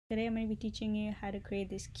Today I'm going to be teaching you how to create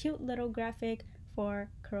this cute little graphic for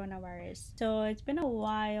coronavirus. So it's been a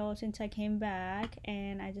while since I came back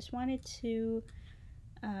and I just wanted to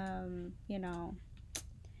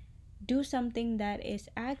do something that is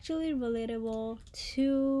actually relatable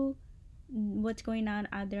to what's going on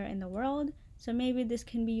out there in the world. So maybe this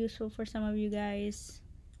can be useful for some of you guys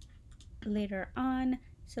later on.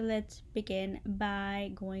 So let's begin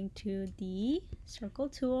by going to the circle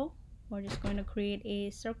tool. We're just going to create a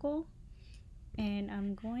circle and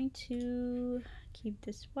I'm going to keep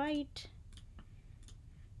this white.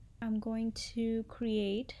 I'm going to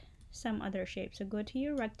create some other shape. So go to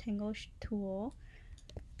your rectangle tool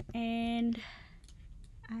and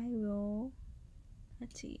I will,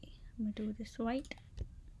 let's see, I'm gonna do this white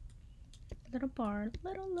little bar,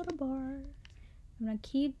 little bar. I'm gonna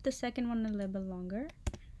keep the second one a little bit longer,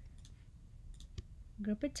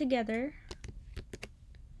 group it together.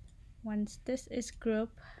 Once this is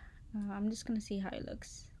grouped, I'm just gonna see how it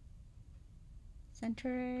looks.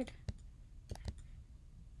 Center it.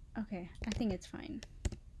 Okay, I think it's fine.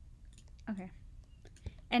 Okay,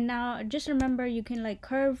 and now just remember you can like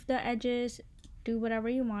curve the edges, do whatever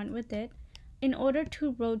you want with it. In order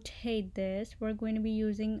to rotate this, we're going to be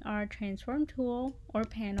using our transform tool or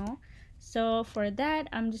panel. So for that,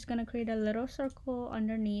 I'm just gonna create a little circle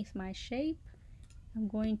underneath my shape. I'm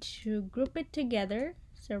going to group it together.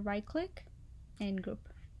 So right click and group.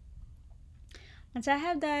 Once I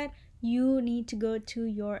have that, you need to go to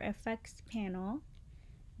your effects panel,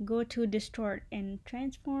 go to distort and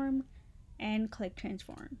transform and click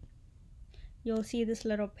transform. You'll see this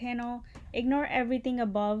little panel. Ignore everything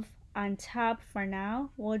above on top for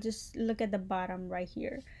now. We'll just look at the bottom right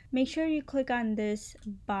here. Make sure you click on this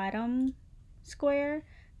bottom square.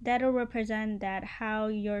 That'll represent that how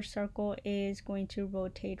your circle is going to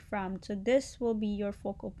rotate from. So this will be your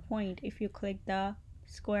focal point if you click the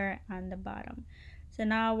square on the bottom. So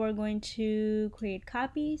now we're going to create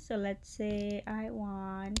copies. So let's say I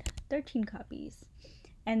want 13 copies.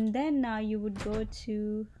 And then now you would go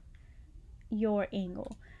to your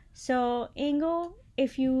angle. So angle,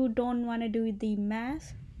 if you don't want to do the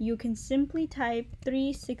math, you can simply type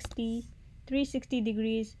 360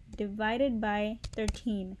 degrees divided by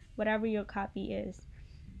 13, whatever your copy is.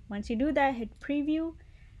 Once you do that, hit preview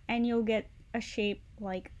and you'll get a shape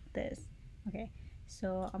like this. Okay,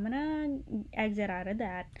 so I'm gonna exit out of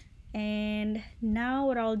that, and now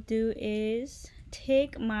what I'll do is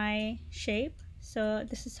take my shape. So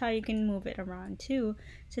this is how you can move it around too.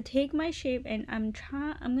 So take my shape and I'm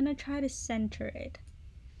gonna try to center it.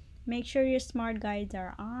 Make sure your smart guides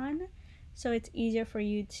are on so it's easier for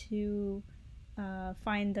you to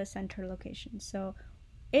find the center location. So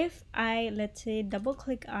if I, let's say, double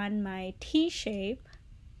click on my T shape,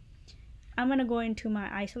 I'm gonna go into my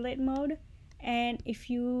isolate mode, and if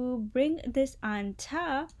you bring this on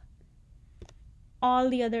top, all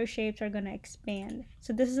the other shapes are gonna expand.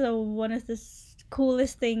 So this is one of the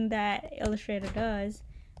coolest thing that Illustrator does,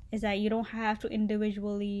 is that you don't have to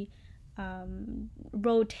individually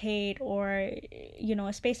rotate or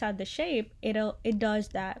space out the shape. It does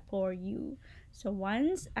that for you. So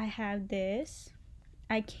once I have this,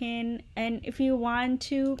 I can, and if you want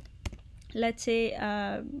to, let's say,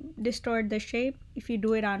 distort the shape, if you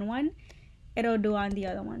do it on one, it'll do on the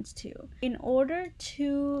other ones too. In order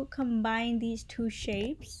to combine these two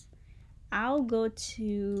shapes, I'll go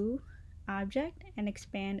to object and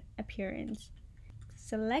expand appearance.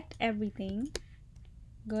 Select everything,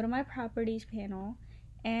 go to my properties panel,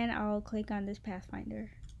 and I'll click on this pathfinder,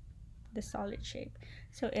 the solid shape.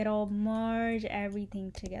 So it'll merge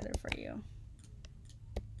everything together for you.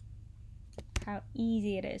 How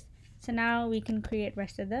easy it is. So now we can create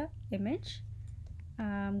rest of the image.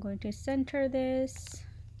 I'm going to center this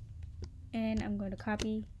and I'm going to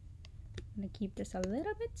copy. I'm going to keep this a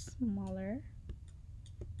little bit smaller.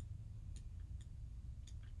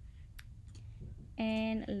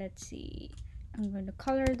 And let's see, I'm going to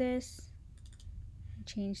color this,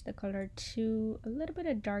 change the color to a little bit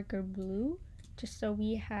of darker blue, just so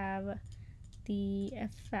we have the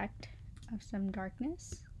effect of some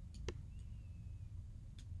darkness.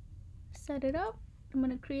 Set it up. I'm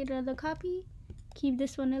going to create another copy, keep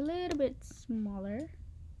this one a little bit smaller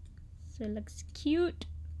so it looks cute.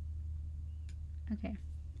 Okay,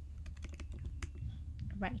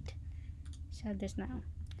 right, so this now.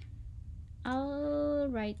 I'll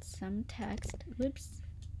write some text. Whoops.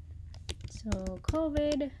 So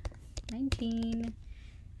COVID-19,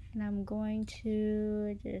 and I'm going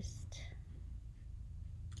to just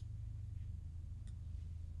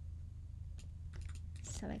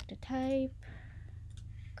select a type,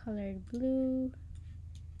 colored blue,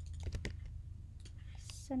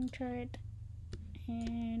 center it,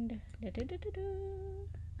 and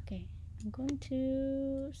okay, I'm going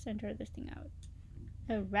to center this thing out.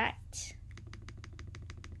 All right.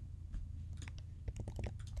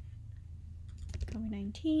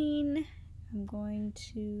 COVID-19. I'm going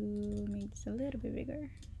to make this a little bit bigger.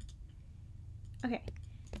 Okay,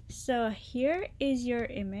 so here is your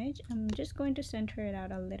image. I'm just going to center it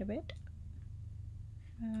out a little bit.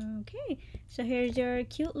 Okay, so here's your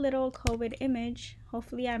cute little COVID image.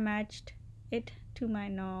 Hopefully I matched it to my,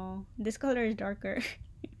 no, this color is darker.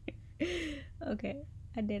 Okay,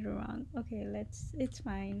 I did it wrong. Okay, it's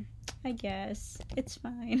fine, I guess it's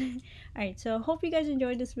fine. All right, so hope you guys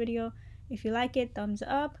enjoyed this video. If you like it, thumbs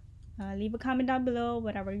up, leave a comment down below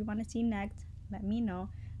whatever you want to see next, let me know,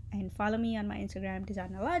 and follow me on my Instagram,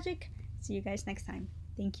 Designer Logic. See you guys next time.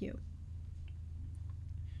 Thank you.